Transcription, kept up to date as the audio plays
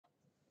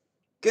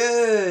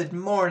Good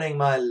morning,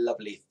 my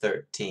lovely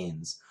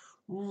 13s.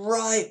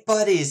 Right,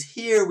 buddies,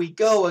 here we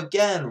go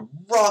again,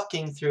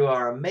 rocking through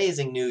our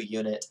amazing new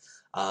unit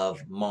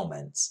of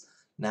moments.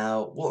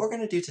 Now, what we're going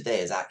to do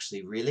today is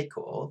actually really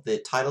cool. The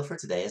title for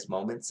today is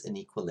Moments in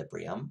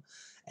Equilibrium,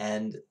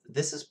 and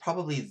this is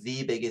probably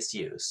the biggest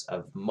use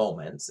of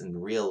moments in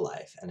real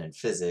life and in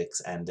physics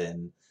and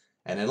in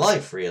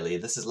life, really.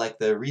 This is like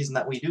the reason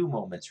that we do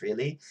moments,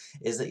 really,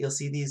 is that you'll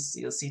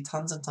see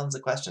tons and tons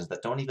of questions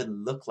that don't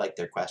even look like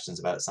they're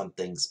questions about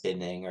something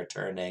spinning or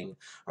turning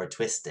or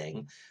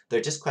twisting.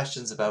 They're just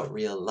questions about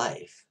real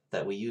life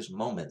that we use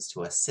moments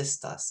to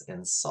assist us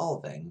in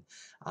solving.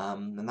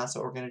 And that's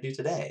what we're going to do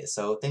today.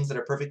 So things that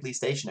are perfectly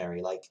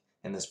stationary, like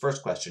in this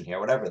first question here,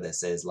 whatever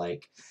this is,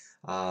 like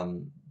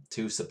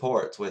two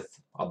supports with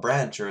a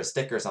branch or a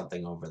stick or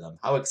something over them.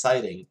 How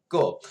exciting.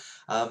 Cool.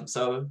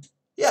 So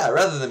yeah,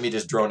 rather than me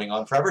just droning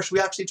on forever, should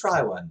we actually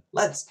try one?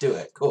 Let's do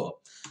it. Cool.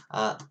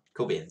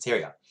 Cool beans. Here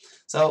we go.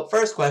 So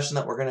first question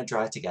that we're going to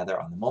try together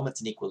on the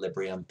moments in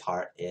equilibrium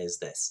part is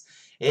this.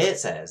 It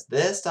says,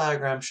 this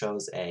diagram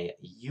shows a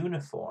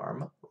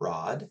uniform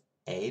rod,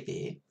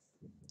 AB,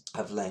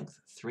 of length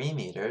 3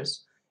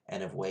 meters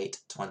and of weight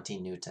 20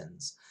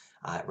 newtons.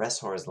 It rests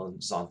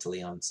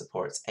horizontally on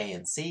supports A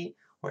and C,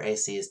 where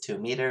AC is 2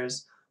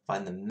 meters.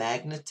 Find the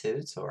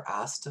magnitude, so we're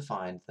asked to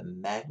find the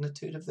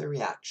magnitude of the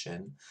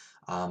reaction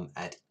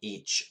at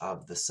each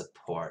of the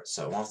supports.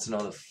 So it wants to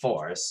know the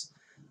force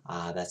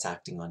that's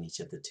acting on each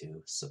of the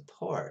two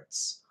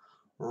supports.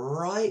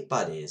 Right,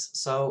 buddies,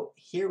 so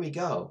here we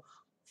go.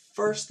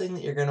 First thing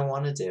that you're going to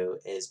want to do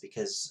is,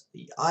 because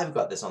I've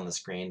got this on the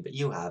screen, but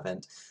you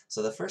haven't,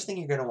 so the first thing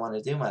you're going to want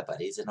to do, my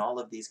buddies, in all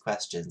of these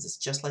questions is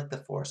just like the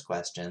force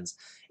questions,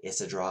 is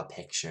to draw a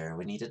picture.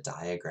 We need a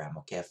diagram,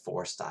 okay, a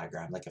force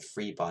diagram, like a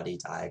free body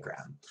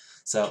diagram.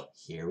 So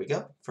here we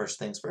go. First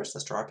things first,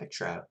 let's draw our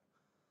picture out.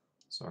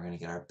 So we're going to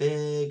get our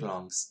big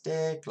long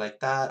stick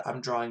like that.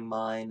 I'm drawing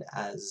mine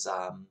as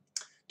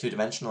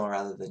two-dimensional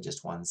rather than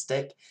just one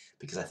stick,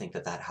 because I think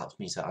that that helps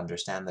me to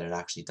understand that it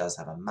actually does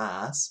have a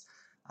mass.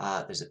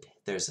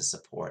 There's a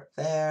support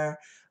there.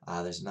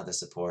 There's another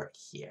support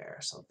here.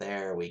 So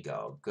there we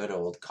go. Good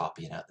old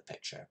copying out the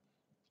picture.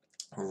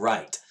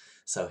 Right.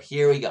 So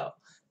here we go.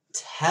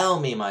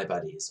 Tell me, my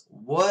buddies,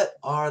 what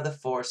are the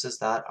forces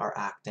that are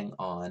acting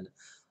on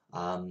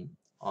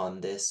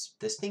this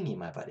thingy,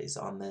 my buddies,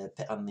 on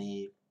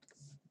the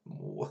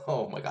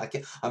oh my god,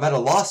 I'm at a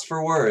loss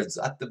for words.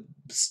 At the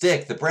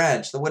stick, the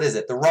branch, what is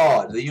it? The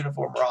rod, the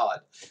uniform rod.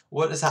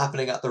 What is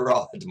happening at the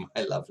rod,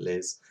 my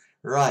lovelies?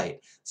 Right,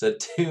 so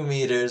 2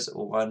 meters,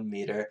 1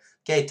 meter.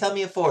 Okay, tell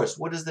me a force.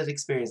 What is it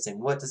experiencing?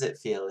 What does it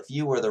feel? If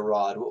you were the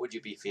rod, what would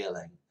you be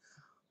feeling?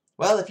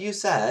 Well, if you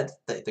said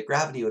that the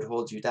gravity would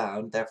hold you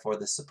down, therefore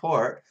the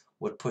support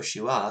would push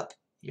you up,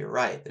 you're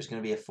right. There's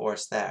going to be a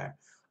force there.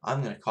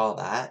 I'm going to call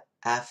that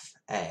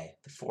FA,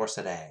 the force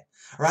at A.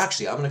 Or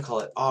actually, I'm going to call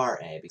it RA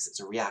because it's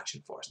a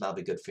reaction force, and that'll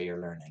be good for your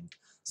learning.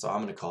 So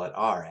I'm going to call it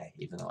RA,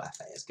 even though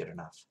FA is good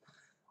enough.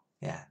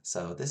 Yeah,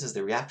 so this is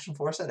the reaction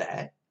force at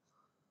A.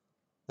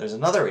 There's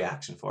another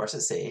reaction force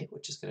at C,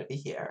 which is going to be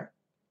here.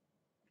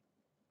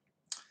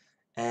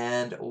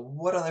 And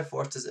what other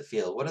force does it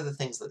feel? What are the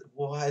things that,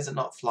 why is it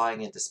not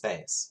flying into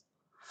space?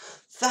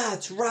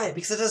 That's right,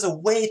 because it has a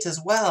weight as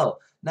well.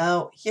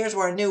 Now, here's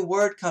where a new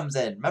word comes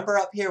in. Remember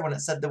up here when it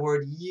said the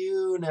word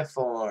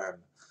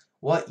uniform?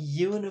 What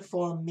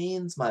uniform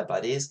means, my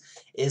buddies,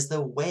 is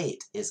the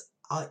weight is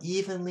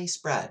evenly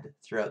spread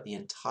throughout the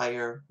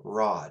entire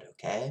rod,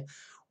 okay?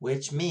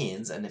 Which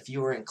means, and if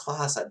you were in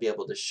class, I'd be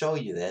able to show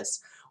you this,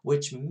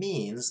 which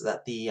means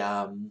that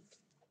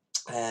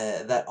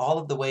that all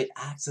of the weight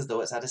acts as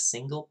though it's at a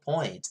single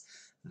point.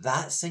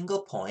 That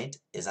single point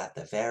is at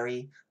the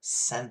very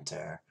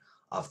center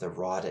of the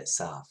rod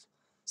itself.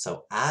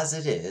 So as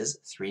it is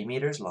 3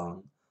 meters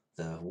long,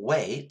 the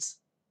weight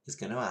is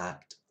going to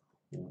act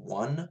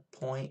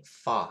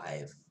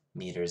 1.5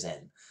 meters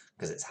in,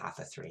 because it's half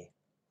a 3.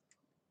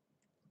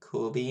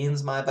 Cool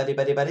beans, my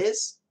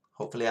buddies.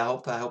 Hopefully, I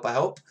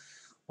hope.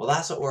 Well,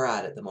 that's what we're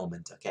at the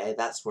moment, okay?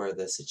 That's where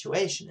the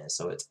situation is.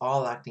 So it's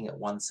all acting at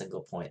one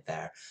single point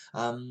there.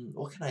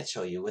 What can I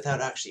show you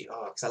without actually,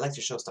 because I like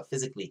to show stuff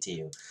physically to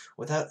you,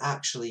 without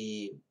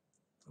actually,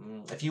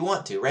 if you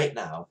want to, right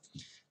now,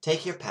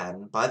 take your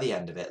pen by the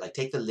end of it, like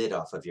take the lid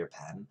off of your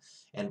pen,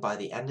 and by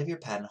the end of your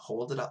pen,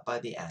 hold it up by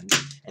the end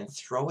and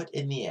throw it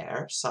in the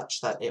air such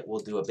that it will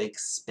do a big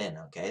spin,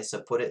 okay?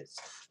 So put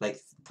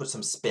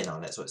some spin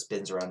on it so it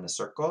spins around in a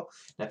circle.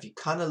 Now if you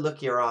kind of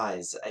look your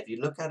eyes, if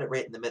you look at it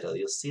right in the middle,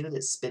 you'll see that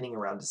it's spinning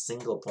around a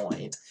single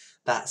point.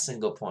 That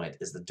single point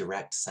is the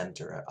direct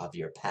center of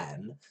your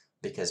pen,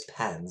 because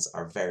pens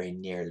are very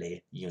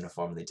nearly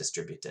uniformly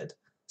distributed.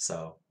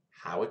 So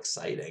how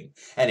exciting.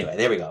 Anyway,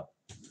 there we go.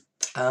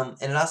 And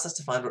it asks us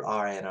to find what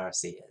RA and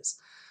RC is.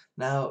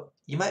 Now,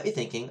 you might be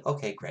thinking,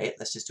 okay, great,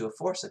 let's just do a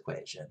force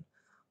equation.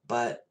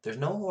 But there's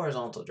no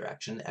horizontal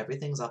direction,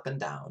 everything's up and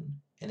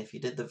down. And if you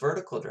did the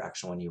vertical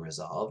direction when you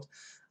resolved,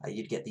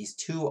 you'd get these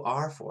 2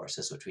 R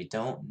forces, which we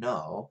don't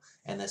know,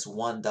 and this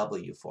 1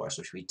 W force,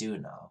 which we do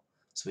know.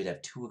 So we'd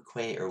have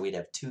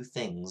two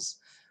things,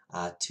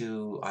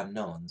 two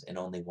unknowns in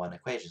only one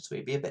equation. So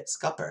we'd be a bit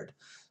scuppered.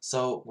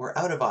 So we're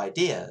out of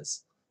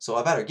ideas. So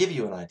I better give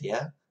you an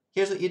idea.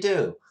 Here's what you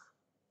do.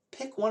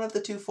 Pick one of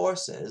the two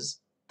forces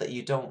that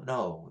you don't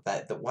know.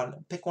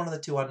 Pick one of the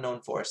two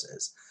unknown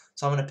forces.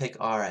 So I'm going to pick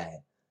RA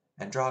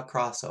and draw a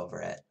cross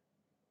over it.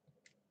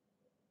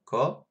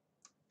 Cool?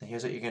 Now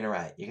here's what you're going to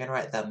write. You're going to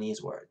write down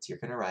these words. You're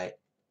going to write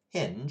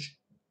hinge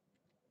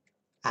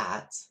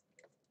at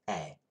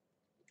A.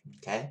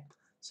 Okay?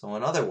 So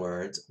in other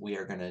words, we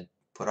are going to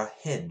put our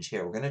hinge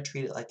here. We're going to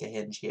treat it like a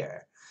hinge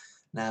here.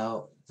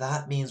 Now,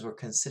 that means we're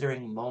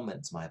considering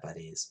moments, my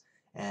buddies.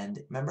 And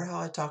remember how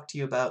I talked to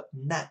you about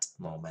net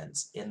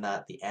moments, in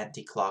that the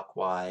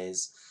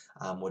anti-clockwise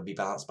would be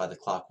balanced by the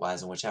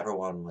clockwise, and whichever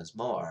one was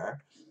more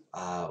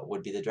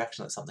would be the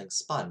direction that something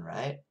spun,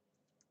 right?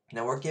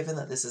 Now we're given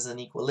that this is an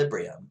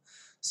equilibrium,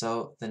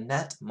 so the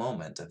net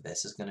moment of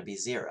this is going to be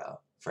 0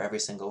 for every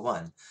single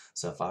one.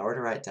 So if I were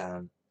to write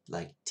down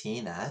like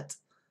T net,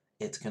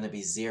 it's going to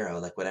be 0,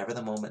 like whatever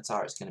the moments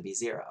are, it's going to be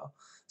 0.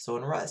 So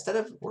instead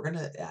of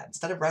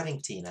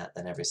writing T net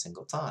then every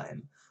single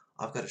time,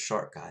 I've got a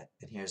shortcut,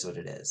 and here's what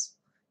it is.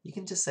 You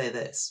can just say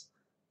this: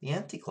 the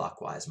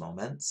anti-clockwise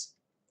moments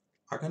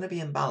are going to be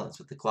in balance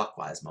with the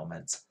clockwise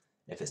moments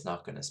if it's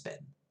not going to spin.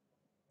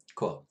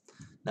 Cool.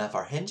 Now if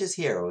our hinge is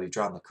here where we've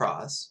drawn the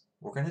cross,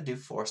 we're going to do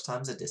force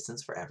times the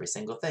distance for every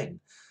single thing.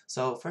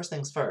 So first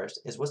things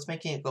first is what's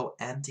making it go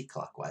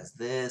anti-clockwise,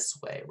 this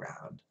way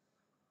round.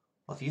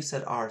 Well, if you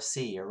said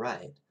RC, you're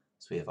right.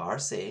 So we have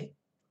RC,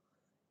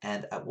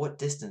 and at what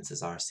distance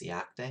is RC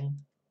acting?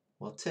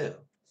 Well, 2,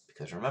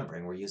 because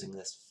remembering we're using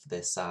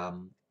this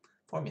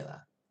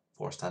formula,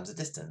 force times the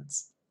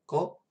distance.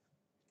 Cool?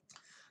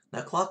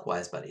 Now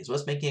clockwise, buddies,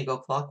 what's making it go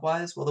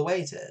clockwise? Well, the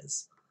weight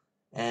is.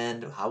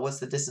 And what's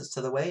the distance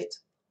to the weight?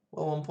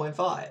 Well,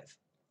 1.5.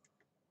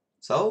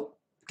 So,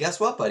 guess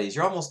what, buddies?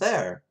 You're almost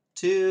there.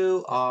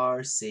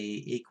 2RC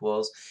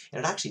equals,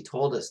 and it actually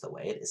told us the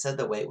weight. It said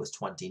the weight was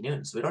 20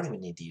 newtons. So we don't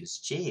even need to use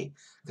G,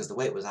 because the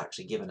weight was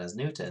actually given as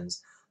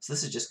newtons. So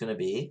this is just going to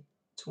be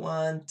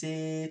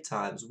 20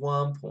 times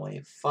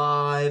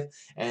 1.5,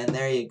 and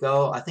there you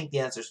go. I think the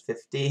answer is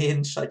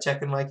 15. Should I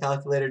check in my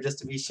calculator just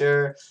to be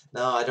sure?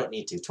 No, I don't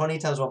need to. 20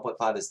 times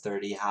 1.5 is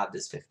 30, halved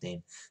is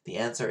 15. The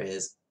answer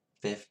is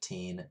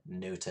 15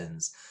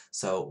 newtons.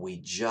 So we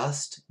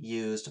just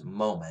used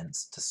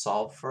moments to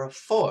solve for a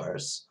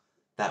force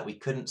that we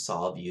couldn't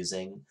solve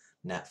using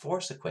net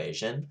force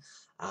equation.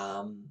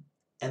 And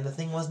the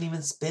thing wasn't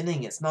even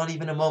spinning. It's not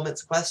even a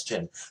moments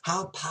question.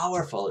 How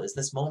powerful is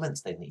this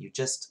moments thing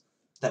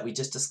that we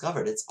just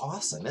discovered? It's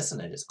awesome,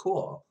 isn't it? It's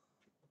cool.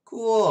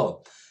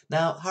 Cool.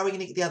 Now, how are we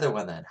going to get the other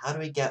one then? How do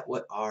we get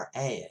what RA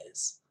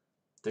is?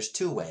 There's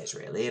 2 ways,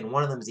 really, and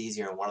one of them is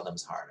easier and one of them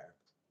is harder.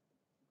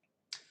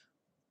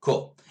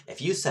 Cool.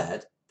 If you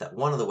said that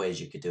one of the ways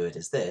you could do it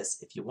is this,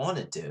 if you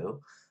wanted to,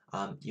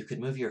 you could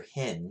move your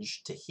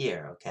hinge to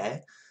here,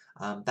 okay?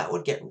 That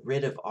would get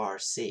rid of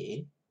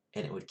RC,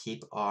 and it would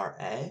keep RA.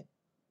 Did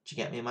you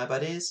get me, my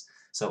buddies?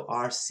 So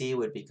RC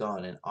would be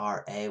gone, and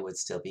RA would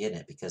still be in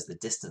it, because the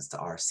distance to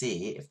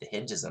RC, if the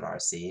hinge is at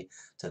RC,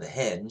 to the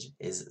hinge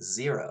is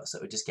 0. So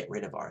it would just get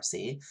rid of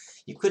RC.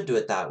 You could do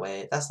it that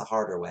way. That's the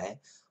harder way.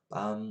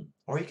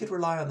 Or you could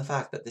rely on the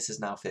fact that this is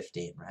now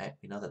 15, right?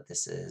 We know that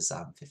this is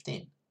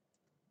 15.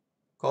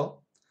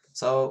 Cool?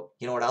 So,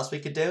 you know what else we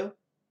could do?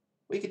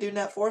 We could do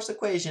net force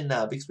equation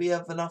now, because we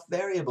have enough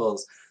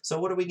variables. So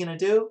what are we going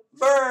to do?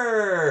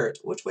 Vert!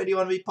 Which way do you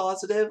want to be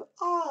positive?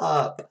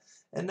 Up!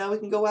 And now we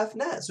can go F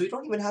net. So we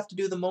don't even have to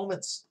do the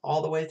moments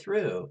all the way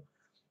through.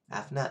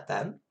 F net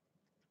then,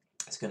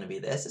 it's going to be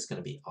this. It's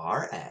going to be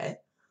RA,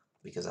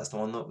 because that's the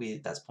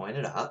one that's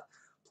pointed up,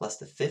 plus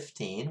the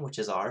 15, which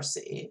is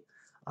RC.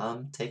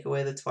 Take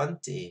away the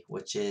 20,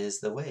 which is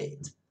the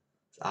weight.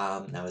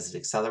 Now is it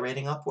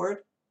accelerating upward?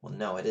 Well,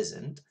 no, it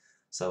isn't.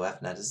 So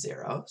F net is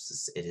 0,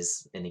 so it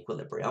is in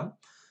equilibrium,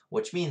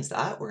 which means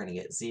that we're going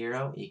to get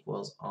 0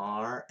 equals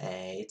RA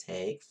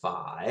take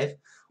 5,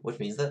 which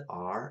means that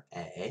RA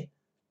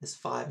is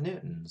 5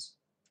 newtons.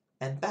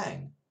 And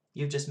bang,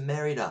 you've just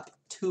married up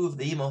 2 of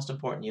the most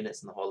important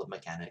units in the whole of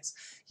mechanics.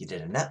 You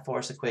did a net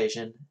force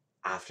equation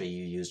after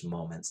you used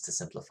moments to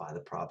simplify the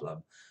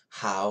problem.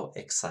 How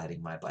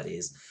exciting, my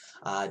buddies.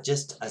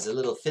 Just as a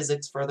little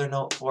physics further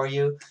note for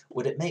you,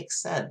 would it make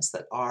sense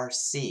that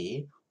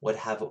RC would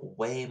have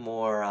way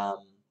more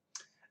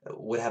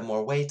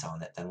weight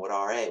on it than what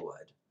RA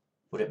would?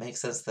 Would it make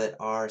sense that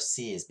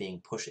RC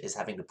is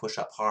having to push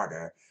up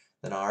harder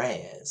than RA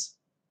is?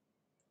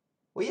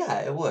 Well, yeah,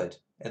 it would.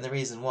 And the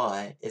reason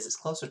why is it's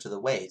closer to the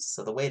weight,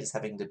 so the weight is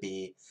having to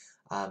be,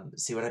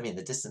 see what I mean?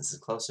 The distance is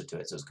closer to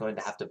it, so it's going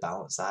to have to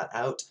balance that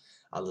out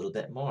a little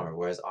bit more,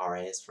 whereas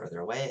RA is further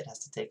away, it has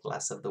to take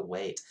less of the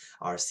weight.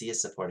 RC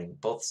is supporting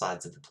both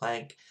sides of the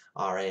plank,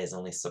 RA is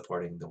only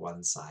supporting the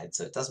one side,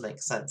 so it does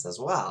make sense as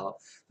well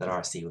that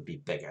RC would be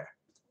bigger.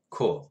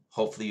 Cool.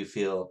 Hopefully you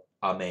feel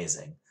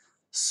amazing.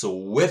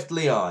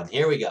 Swiftly on.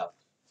 Here we go.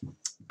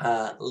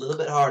 A little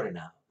bit harder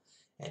now.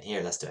 And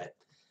here, let's do it.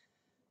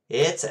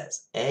 It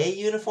says, a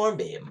uniform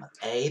beam,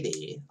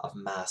 AB, of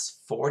mass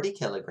 40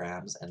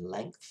 kilograms and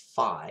length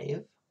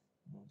 5,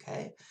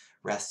 okay,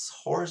 rests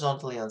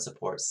horizontally on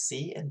supports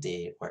C and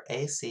D, where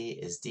AC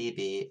is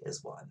DB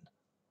is 1.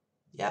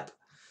 Yep.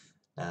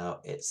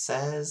 Now, it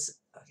says,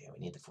 okay,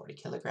 we need the 40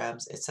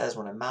 kilograms. It says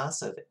when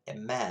a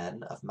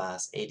man of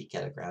mass 80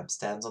 kilograms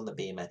stands on the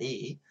beam at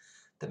E,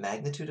 the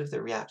magnitude of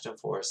the reaction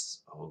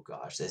force, oh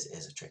gosh, this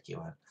is a tricky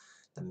one.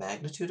 The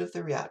magnitude of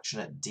the reaction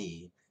at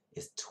D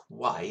is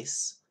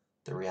twice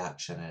the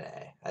reaction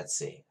at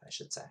C, I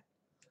should say.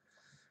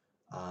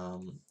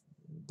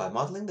 By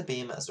modeling the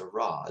beam as a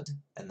rod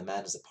and the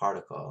man as a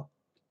particle,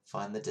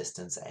 find the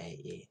distance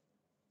AE.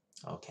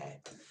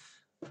 Okay,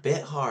 a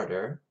bit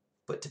harder,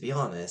 but to be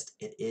honest,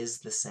 it is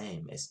the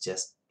same. It's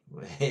just,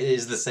 it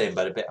is the same,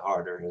 but a bit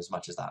harder, as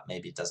much as that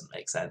maybe doesn't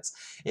make sense.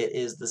 It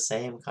is the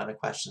same kind of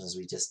questions as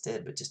we just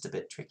did, but just a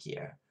bit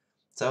trickier.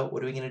 So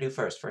what are we going to do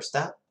first? First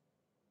step?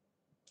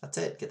 That's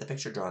it. Get the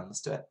picture drawn.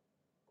 Let's do it.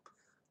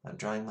 I'm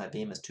drawing my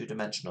beam as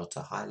two-dimensional to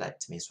highlight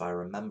to me so I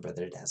remember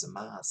that it has a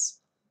mass.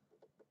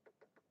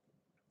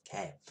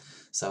 Okay,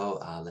 so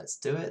let's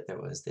do it. There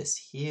was this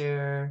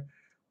here.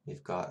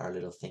 We've got our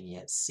little thingy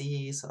at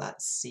C, so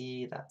that's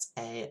C, that's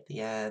A at the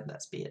end,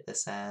 that's B at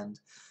this end.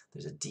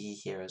 There's a D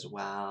here as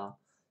well.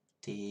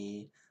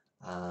 D.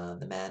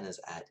 The man is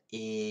at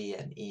E,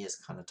 and E is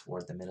kind of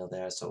toward the middle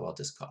there, so I'll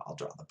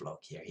draw the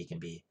bloke here. He can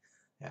be,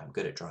 yeah, I'm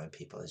good at drawing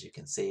people, as you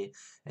can see.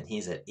 And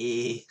he's at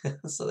E,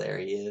 so there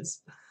he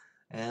is.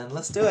 And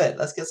let's do it.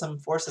 Let's get some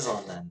forces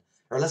on then.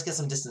 Or let's get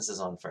some distances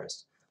on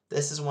first.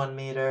 This is 1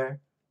 meter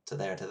to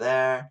there to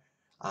there.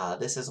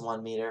 This is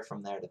 1 meter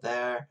from there to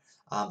there.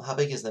 How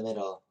big is the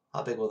middle?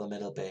 How big will the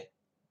middle be?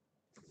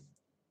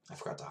 I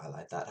forgot to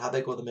highlight that. How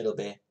big will the middle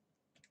be?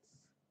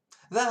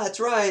 That's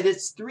right,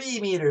 it's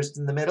 3 meters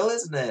in the middle,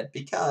 isn't it?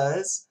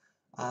 Because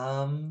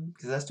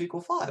that's to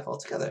equal 5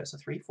 altogether. So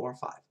 3, 4,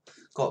 5.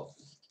 Cool.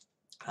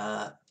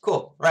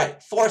 Cool.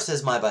 Right.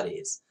 Forces, my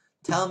buddies.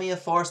 Tell me a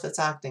force that's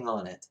acting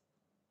on it.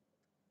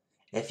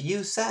 If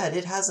you said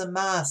it has a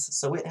mass,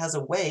 so it has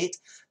a weight,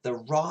 the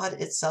rod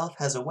itself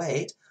has a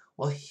weight,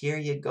 well, here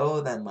you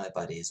go then, my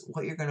buddies.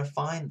 What you're going to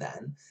find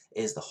then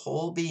is the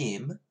whole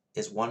beam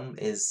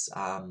is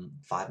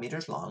 5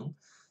 meters long,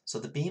 so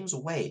the beam's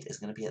weight is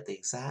going to be at the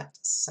exact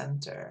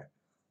center.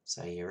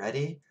 So are you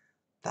ready?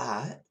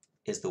 That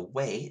is the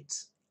weight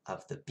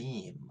of the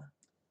beam.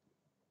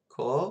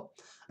 Cool?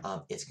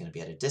 It's going to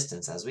be at a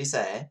distance, as we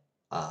say,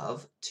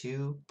 of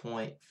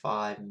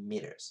 2.5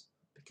 meters,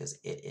 because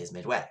it is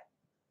midway.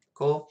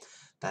 Cool?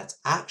 That's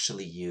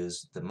actually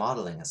used the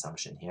modeling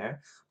assumption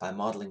here. By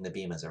modeling the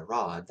beam as a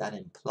rod, that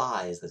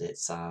implies that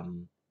it's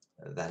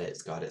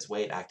got its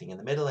weight acting in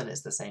the middle and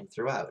it's the same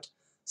throughout.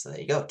 So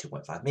there you go,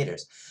 2.5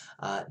 meters.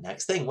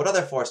 Next thing, what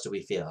other force do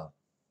we feel?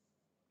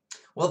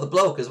 Well, the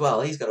bloke as well,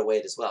 he's got a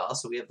weight as well.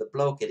 So we have the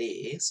bloke at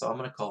E, so I'm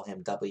going to call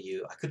him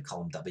W. I could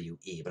call him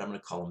WE, but I'm going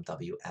to call him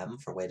WM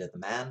for weight of the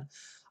man.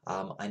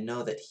 I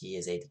know that he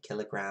is 80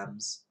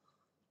 kilograms.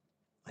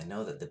 I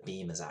know that the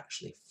beam is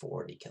actually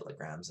 40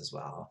 kilograms as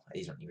well.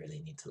 You don't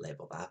really need to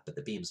label that, but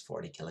the beam's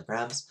 40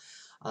 kilograms.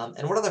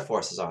 And what other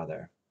forces are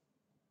there?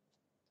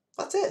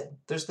 That's it.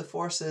 There's the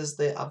forces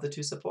of the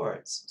two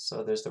supports.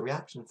 So there's the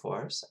reaction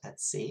force at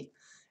C,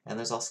 and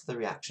there's also the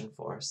reaction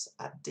force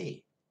at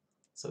D.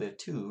 So we have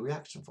two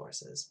reaction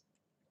forces.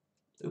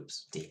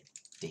 Oops, D.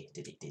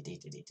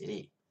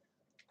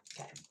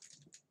 Okay.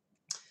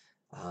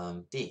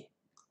 D.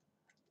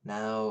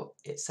 Now,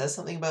 it says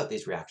something about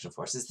these reaction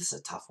forces. This is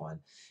a tough one.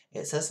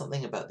 It says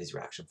something about these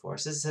reaction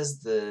forces.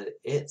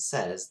 It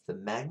says the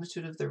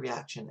magnitude of the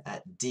reaction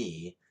at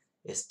D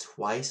is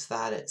twice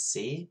that at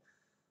C.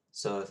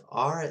 So if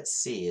R at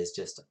C is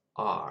just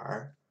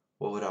R,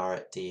 what would R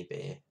at D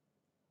be?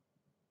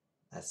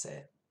 That's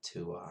it,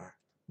 2R.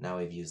 Now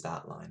we've used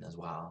that line as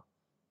well.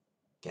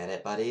 Get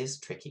it, buddies?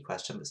 Tricky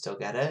question, but still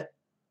get it?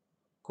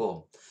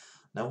 Cool.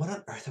 Now, what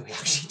on earth are we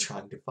actually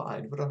trying to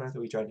find? What on earth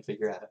are we trying to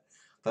figure out?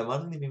 By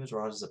modeling the beam as a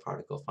rod as a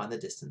particle, find the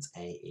distance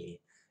AE,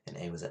 and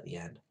A was at the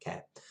end.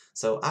 Okay,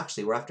 so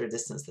actually we're after a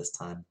distance this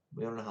time.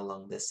 We don't know how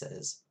long this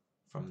is.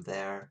 From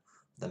there,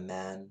 the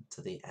man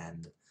to the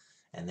end.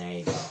 And there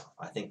you go.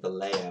 I think the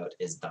layout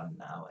is done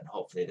now, and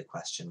hopefully the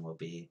question will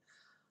be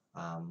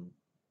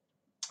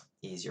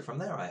easier from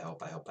there. I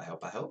hope.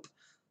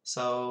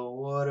 So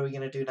what are we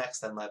going to do next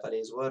then, my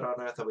buddies? What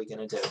on earth are we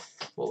going to do?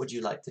 What would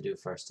you like to do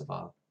first of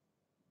all?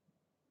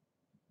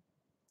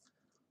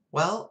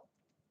 Well,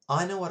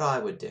 I know what I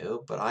would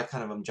do, but I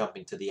kind of am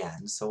jumping to the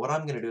end. So what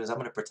I'm going to do is I'm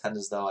going to pretend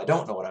as though I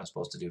don't know what I'm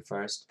supposed to do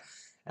first.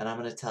 And I'm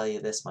going to tell you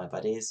this, my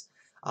buddies.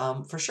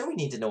 For sure we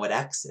need to know what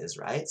x is,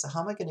 right? So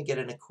how am I going to get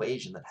an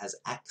equation that has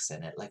x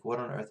in it? Like, what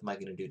on earth am I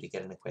going to do to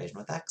get an equation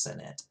with x in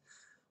it?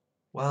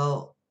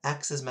 Well,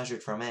 x is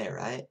measured from A,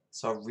 right?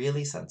 So a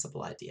really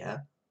sensible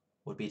idea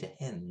would be to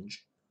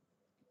hinge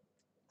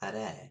at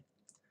A.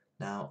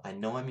 Now, I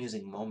know I'm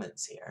using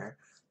moments here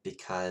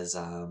because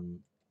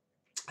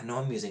I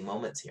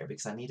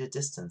need a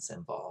distance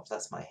involved.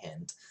 That's my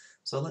hint.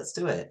 So let's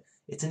do it.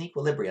 It's an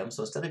equilibrium,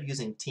 so instead of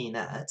using T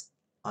net,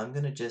 I'm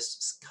going to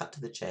just cut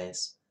to the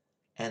chase.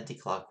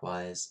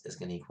 Anti-clockwise is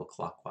going to equal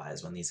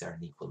clockwise when these are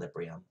in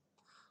equilibrium.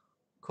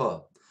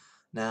 Cool.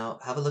 Now,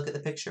 have a look at the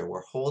picture.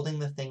 We're holding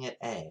the thing at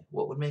A.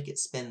 What would make it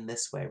spin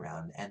this way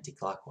around,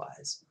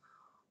 anti-clockwise?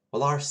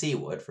 Well, RC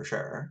would, for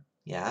sure.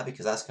 Yeah,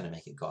 because that's going to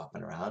make it go up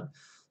and around.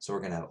 So we're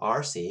going to have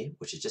RC,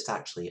 which is just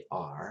actually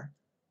R,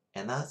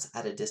 and that's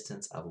at a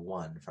distance of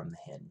 1 from the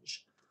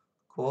hinge.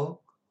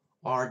 Cool.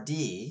 RD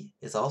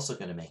is also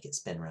going to make it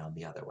spin around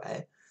the other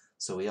way.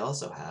 So we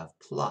also have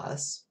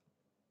plus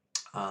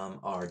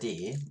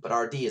RD, but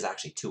RD is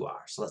actually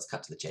 2R. So let's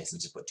cut to the chase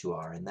and just put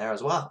 2R in there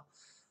as well.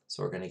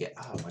 So we're going to get,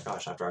 oh my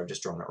gosh, after I've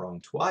just drawn it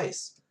wrong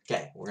twice.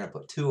 Okay, we're going to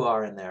put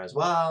 2R in there as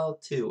well,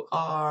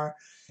 2R,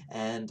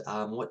 and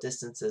what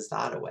distance is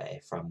that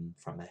away from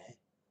A?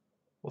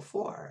 Well,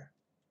 4.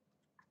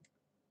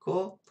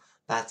 Cool?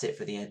 That's it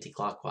for the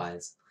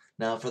anti-clockwise.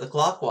 Now for the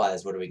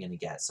clockwise, what are we going to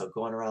get? So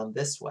going around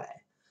this way.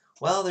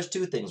 Well, there's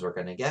two things we're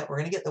going to get. We're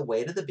going to get the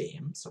weight of the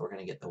beam, so we're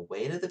going to get the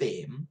weight of the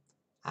beam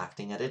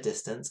acting at a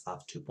distance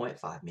of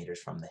 2.5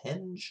 meters from the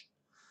hinge,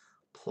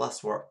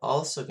 plus we're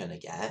also going to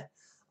get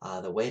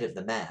the weight of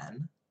the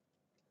man,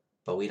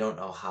 but we don't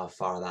know how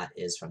far that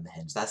is from the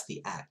hinge. That's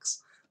the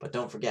x. But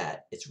don't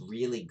forget, it's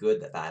really good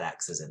that that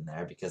x is in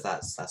there because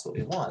that's what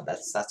we want.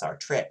 That's our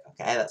trick,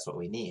 okay? That's what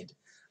we need.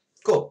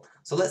 Cool.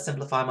 So let's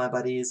simplify, my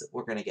buddies.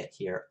 We're going to get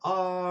here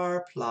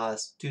r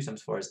plus 2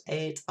 times 4 is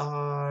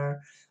 8r.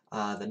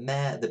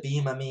 The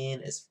beam,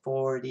 is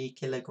 40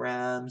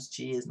 kilograms.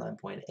 G is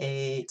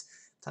 9.8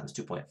 times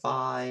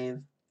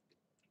 2.5.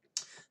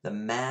 The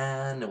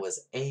man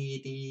was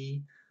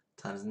 80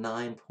 times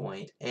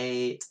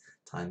 9.8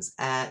 times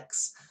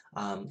x.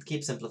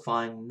 Keep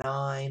simplifying.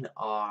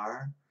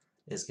 9r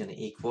is going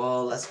to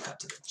equal, let's cut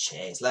to the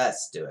chase.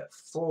 Let's do it.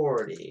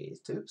 40.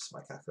 Oops,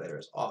 my calculator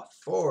is off.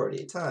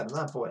 40 times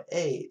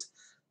 9.8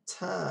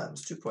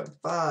 times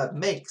 2.5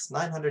 makes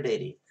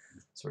 980.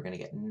 So we're going to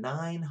get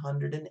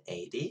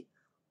 980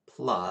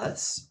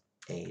 plus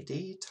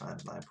 80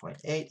 times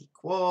 9.8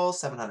 equals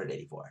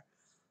 784.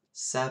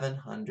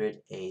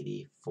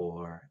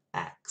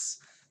 784x.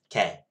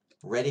 Okay,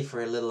 ready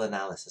for a little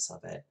analysis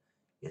of it.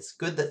 It's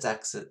good that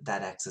x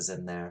is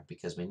in there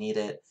because we need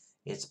it.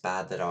 It's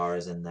bad that r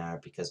is in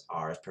there because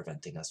r is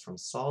preventing us from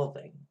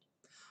solving.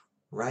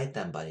 Right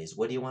then, buddies,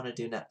 what do you want to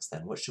do next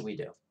then? What should we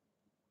do?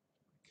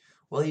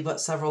 Well, you've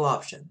got several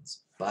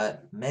options,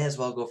 but may as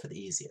well go for the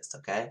easiest,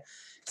 okay?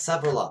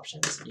 Several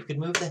options. You could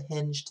move the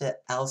hinge to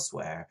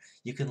elsewhere.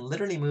 You can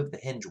literally move the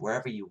hinge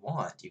wherever you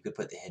want. You could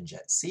put the hinge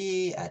at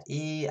C, at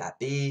E, at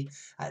B,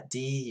 at D.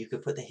 You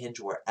could put the hinge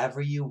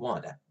wherever you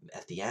want.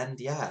 At the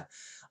end, yeah.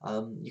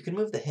 You can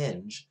move the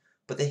hinge,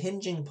 but the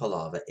hinging pull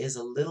of it is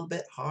a little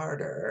bit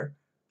harder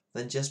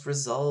than just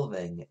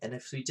resolving. And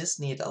if we just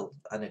need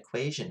an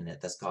equation in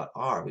it that's got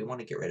r, we want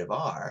to get rid of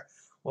r,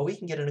 well, we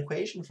can get an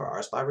equation for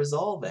r by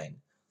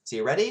resolving. So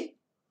you ready?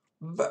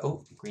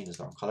 Oh, green is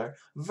the wrong color.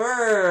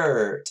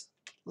 Vert!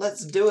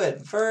 Let's do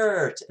it.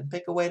 Vert! And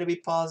pick a way to be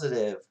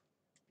positive.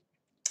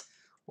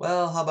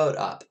 Well, how about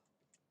up?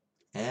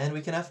 And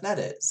we can fnet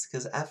it,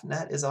 because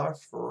fnet is our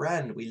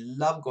friend. We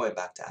love going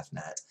back to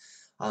fnet.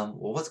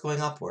 Well, what's going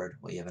upward?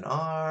 Well, you have an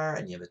r,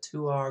 and you have a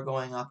 2r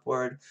going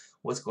upward.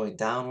 What's going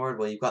downward?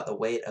 Well, you've got the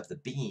weight of the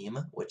beam,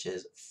 which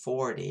is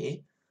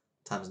 40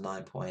 times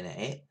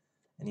 9.8.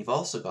 And you've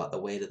also got the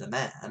weight of the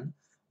man,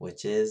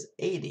 which is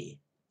 80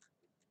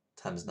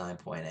 times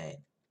 9.8.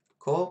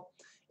 Cool?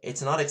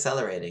 It's not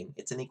accelerating.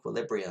 It's in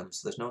equilibrium,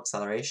 so there's no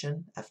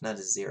acceleration. Fnet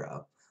is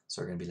 0.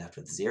 So we're going to be left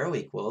with 0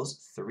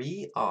 equals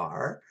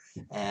 3r,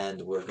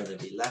 and we're going to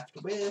be left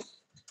with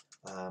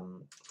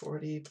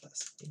 40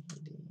 plus 80,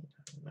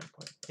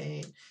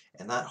 9.8,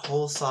 and that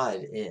whole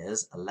side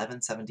is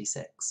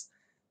 1176.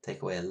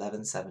 Take away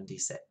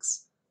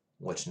 1176,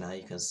 which now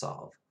you can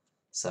solve.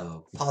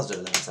 So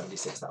positive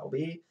 1176, that will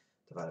be,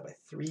 divided by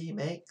 3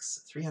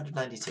 makes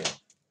 392.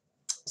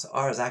 So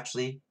R is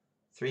actually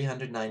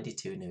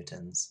 392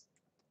 newtons.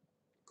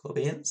 Cool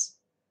beans?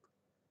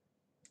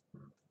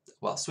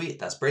 Well, sweet,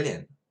 that's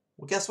brilliant.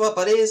 Well, guess what,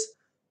 buddies?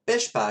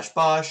 Bish bash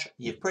bosh,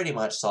 you've pretty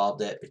much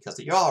solved it because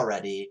you're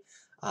already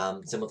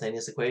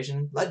simultaneous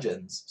equation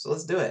legends. So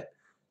let's do it.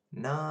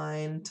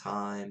 9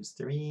 times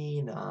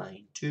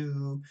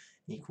 392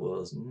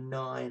 equals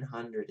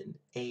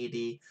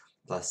 980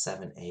 plus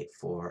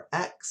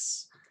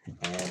 784x.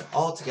 And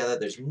altogether,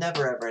 there's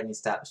never ever any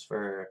steps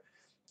for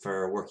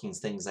working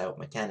things out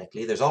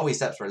mechanically. There's always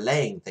steps for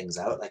laying things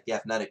out, like the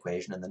F-net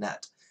equation and the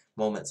net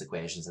moments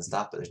equations and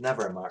stuff, but there's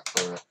never a mark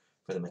for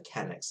the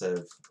mechanics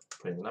of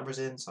putting the numbers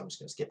in, so I'm just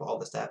going to skip all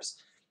the steps.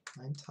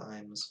 9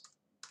 times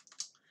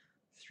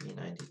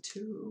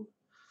 392,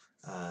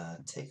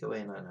 take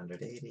away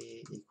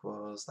 980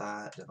 equals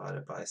that,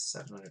 divided by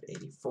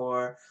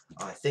 784.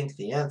 I think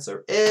the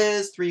answer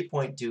is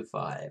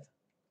 3.25.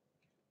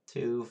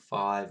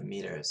 25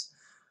 meters.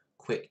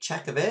 Quick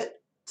check of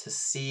it. to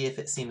see if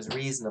it seems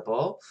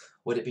reasonable.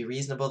 Would it be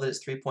reasonable that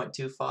it's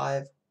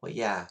 3.25? Well,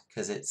 yeah,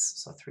 because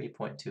it's, so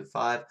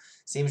 3.25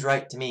 seems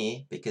right to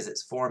me because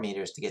it's 4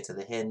 meters to get to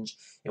the hinge.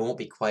 It won't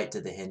be quite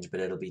to the hinge, but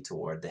it'll be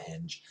toward the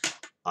hinge.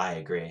 I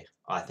agree.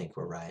 I think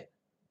we're right.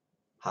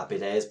 Happy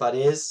days,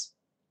 buddies.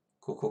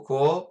 Cool, cool,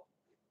 cool.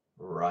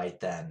 Right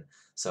then.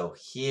 So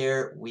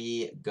here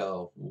we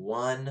go.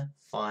 One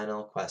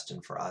final question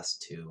for us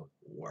to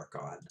work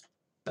on.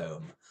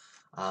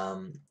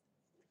 Boom.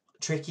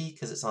 Tricky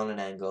because it's on an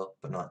angle,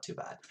 but not too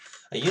bad.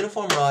 A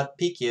uniform rod,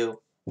 PQ,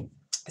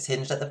 is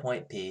hinged at the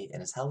point P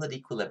and is held at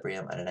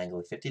equilibrium at an angle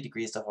of 50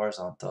 degrees to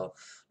horizontal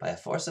by a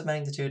force of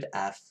magnitude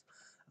F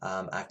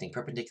acting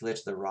perpendicular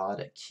to the rod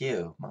at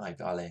Q. My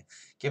golly.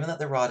 Given that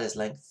the rod is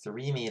length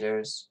 3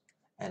 meters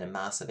and a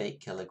mass of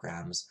 8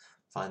 kilograms,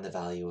 find the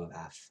value of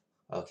F.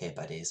 Okay,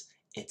 buddies,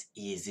 it's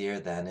easier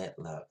than it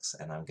looks,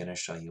 and I'm going to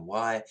show you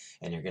why,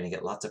 and you're going to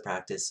get lots of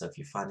practice, so if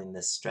you're finding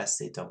this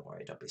stressy, don't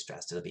worry, don't be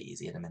stressed, it'll be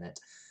easy in a minute.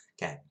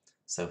 Okay,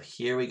 so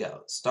here we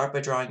go. Start by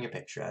drawing your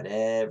picture out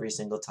every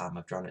single time.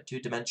 I've drawn it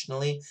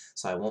two-dimensionally,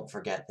 so I won't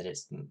forget that it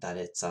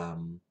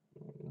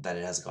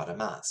has got a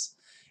mass.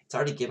 It's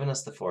already given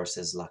us the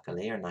forces,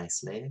 luckily, or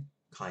nicely,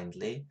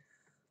 kindly.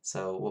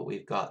 So what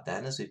we've got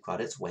then is we've got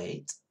its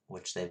weight,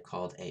 which they've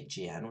called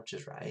 8gn, which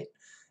is right.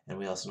 And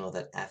we also know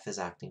that F is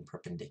acting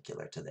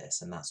perpendicular to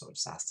this, and that's what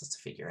it's asked us to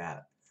figure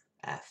out,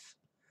 F.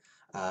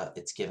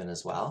 It's given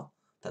as well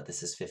that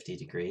this is 50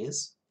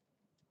 degrees.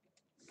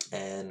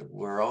 And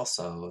we're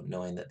also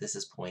knowing that this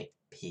is point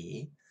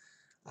P,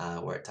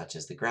 where it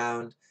touches the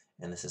ground,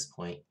 and this is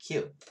point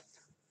Q.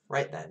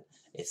 Right then,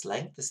 its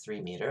length is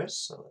 3 meters,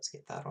 so let's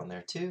get that on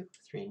there too.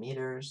 3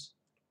 meters.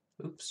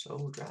 Oops,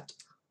 oh drat.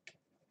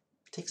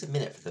 It takes a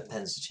minute for the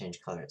pens to change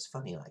color. It's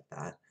funny like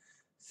that.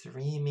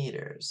 3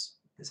 meters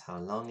is how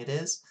long it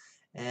is,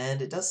 and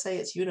it does say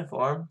it's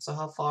uniform, so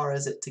how far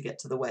is it to get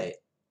to the weight?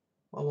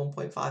 Well,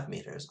 1.5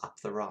 meters up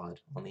the rod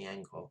on the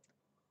angle.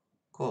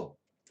 Cool.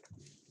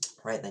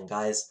 Right then,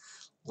 guys,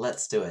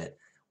 let's do it.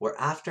 We're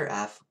after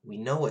F. We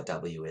know what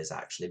W is,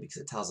 actually, because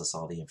it tells us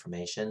all the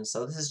information.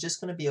 So this is just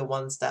going to be a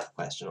one-step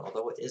question,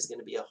 although it is going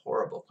to be a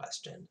horrible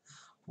question.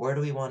 Where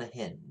do we want to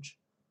hinge?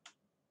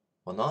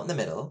 Well, not in the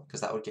middle,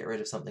 because that would get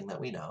rid of something that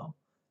we know.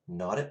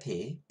 Not at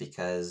P,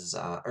 because,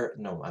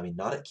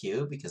 not at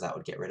Q, because that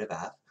would get rid of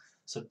F.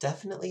 So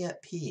definitely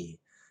at P.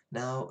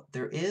 Now,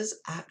 there is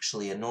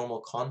actually a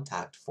normal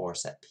contact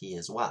force at P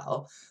as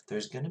well.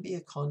 There's going to be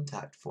a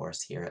contact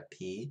force here at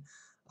P.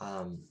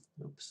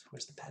 Oops,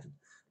 where's the pen?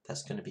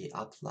 That's going to be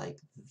up like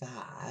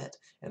that,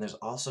 and there's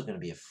also going to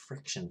be a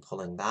friction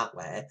pulling that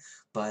way,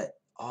 but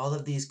all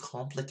of these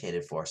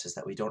complicated forces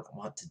that we don't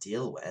want to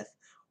deal with,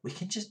 we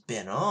can just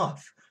bin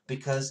off,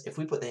 because if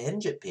we put the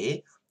hinge at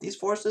P, these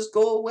forces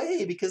go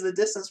away because the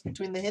distance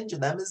between the hinge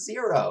and them is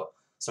 0.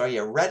 So are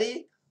you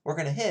ready? We're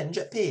going to hinge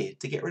at P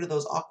to get rid of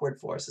those awkward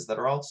forces that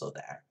are also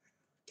there.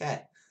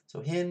 Okay,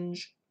 so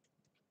hinge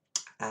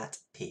at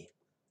P.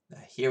 Now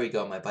here we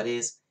go, my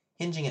buddies.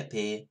 Hinging at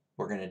P,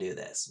 we're going to do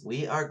this.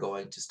 We are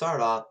going to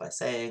start off by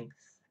saying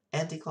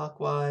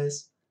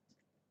anti-clockwise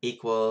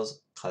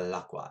equals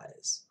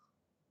clockwise.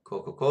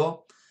 Cool, cool,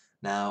 cool.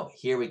 Now,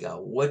 here we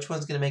go. Which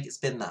one's going to make it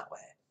spin that way?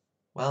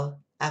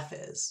 Well, F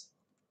is.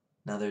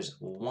 Now, there's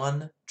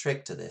one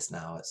trick to this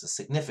now. It's a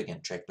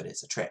significant trick, but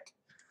it's a trick.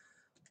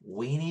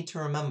 We need to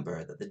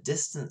remember that the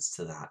distance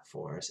to that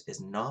force is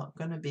not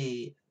going to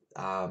be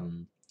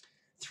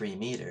 3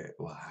 meters.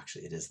 Well,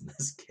 actually, it is in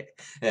this case.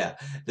 Yeah,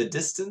 the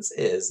distance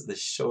is the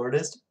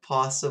shortest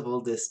possible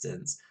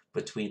distance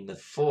between the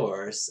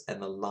force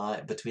and the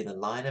line, between the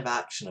line of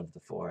action of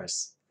the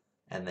force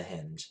and the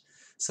hinge.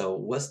 So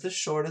what's the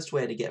shortest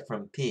way to get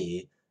from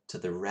P to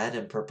the red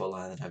and purple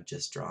line that I've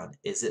just drawn?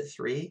 Is it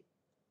 3?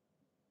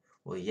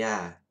 Well,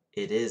 yeah,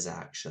 it is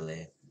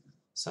actually.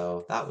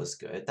 So that was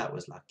good. That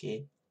was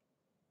lucky.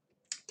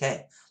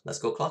 Okay, let's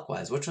go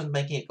clockwise. Which one's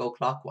making it go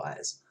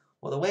clockwise?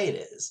 Well, the weight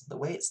is. The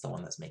weight's the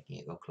one that's making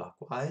it go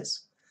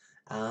clockwise.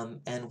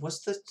 And what's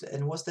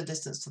the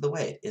distance to the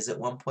weight? Is it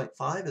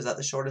 1.5? Is that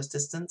the shortest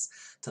distance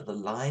to the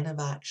line of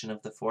action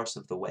of the force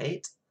of the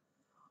weight?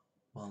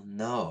 Well,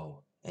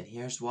 no. And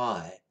here's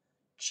why.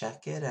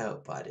 Check it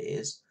out,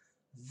 buddies.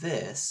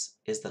 This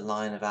is the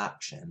line of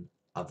action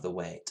of the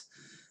weight.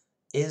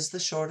 Is the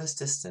shortest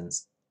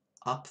distance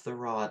up the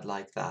rod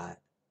like that?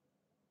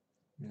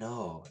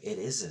 No, it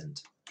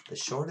isn't. The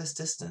shortest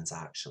distance,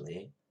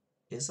 actually,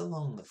 is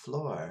along the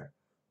floor,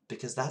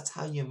 because that's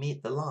how you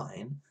meet the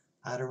line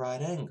at a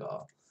right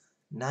angle.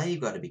 Now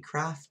you've got to be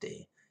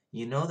crafty.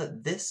 You know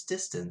that this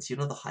distance, you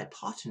know the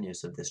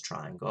hypotenuse of this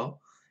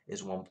triangle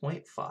is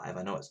 1.5.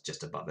 I know it's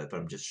just above it, but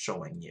I'm just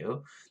showing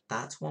you.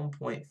 That's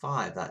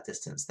 1.5, that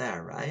distance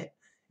there, right?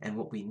 And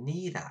what we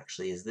need,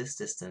 actually, is this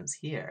distance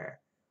here.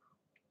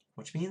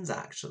 Which means,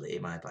 actually,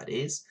 my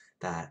buddies,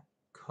 that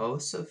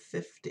cos of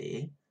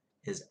 50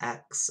 is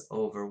x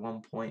over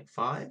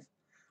 1.5,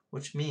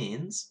 which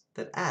means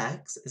that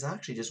x is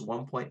actually just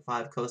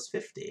 1.5 cos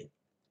 50.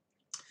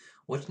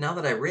 which now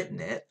that I've written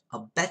it,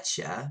 I'll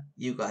betcha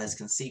you guys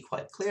can see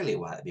quite clearly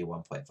why it'd be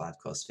 1.5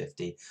 cos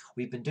 50.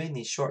 We've been doing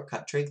these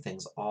shortcut trig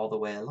things all the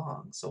way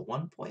along. So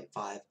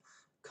 1.5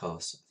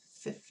 cos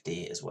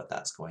 50 is what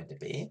that's going to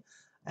be.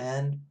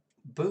 And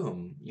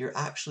boom, you're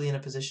actually in a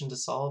position to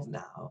solve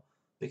now,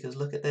 because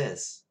look at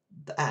this.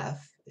 The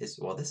f is,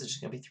 well, this is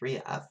just going to be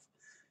 3f.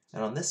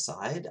 And on this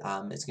side,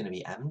 it's going to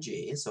be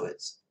mg, so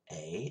it's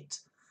 8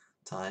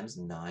 times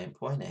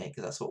 9.8,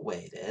 because that's what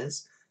weight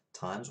is,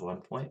 times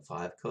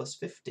 1.5 cos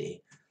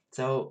 50.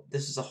 So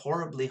this is a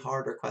horribly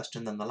harder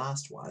question than the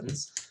last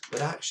ones,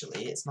 but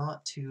actually it's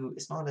not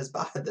as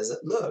bad as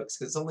it looks,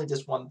 because it's only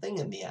just one thing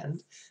in the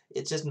end.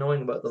 It's just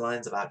knowing about the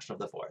lines of action of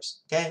the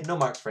force. Okay, no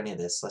marks for any of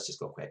this, so let's just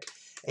go quick.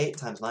 8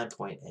 times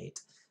 9.8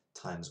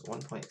 times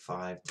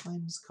 1.5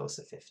 times cos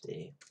of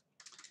 50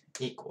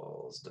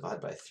 equals,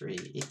 divide by 3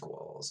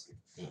 equals.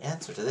 The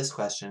answer to this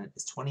question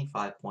is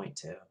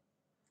 25.2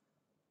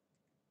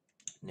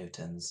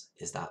 newtons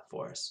is that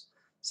force.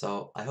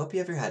 So I hope you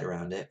have your head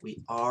around it.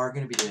 We are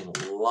going to be doing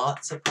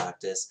lots of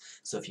practice,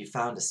 so if you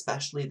found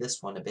especially this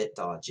one a bit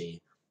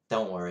dodgy,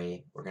 don't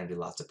worry, we're going to do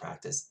lots of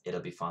practice. It'll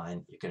be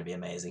fine. You're going to be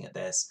amazing at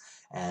this,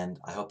 and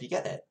I hope you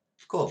get it.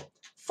 Cool.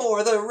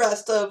 For the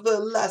rest of the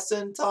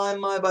lesson time,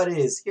 my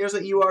buddies, here's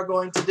what you are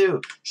going to do.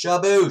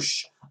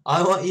 Shaboosh!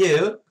 I want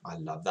you, I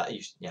love that,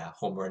 yeah,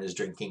 Homer and his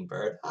drinking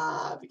bird,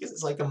 because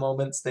it's like a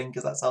moments thing,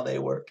 because that's how they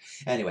work.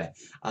 Anyway,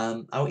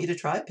 I want you to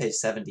try page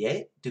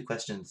 78, do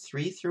questions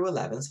 3 through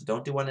 11, so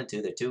don't do 1 and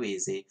 2, they're too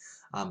easy,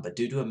 but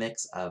do a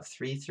mix of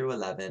 3 through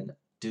 11,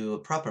 do a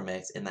proper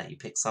mix in that you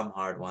pick some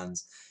hard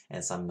ones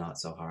and some not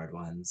so hard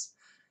ones.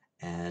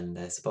 And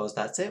I suppose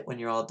that's it. When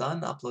you're all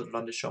done, upload it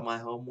on to Show My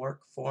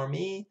Homework for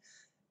me.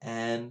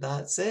 And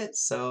that's it.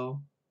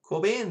 So,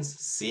 cool beans.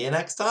 See you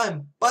next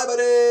time. Bye,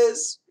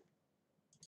 buddies!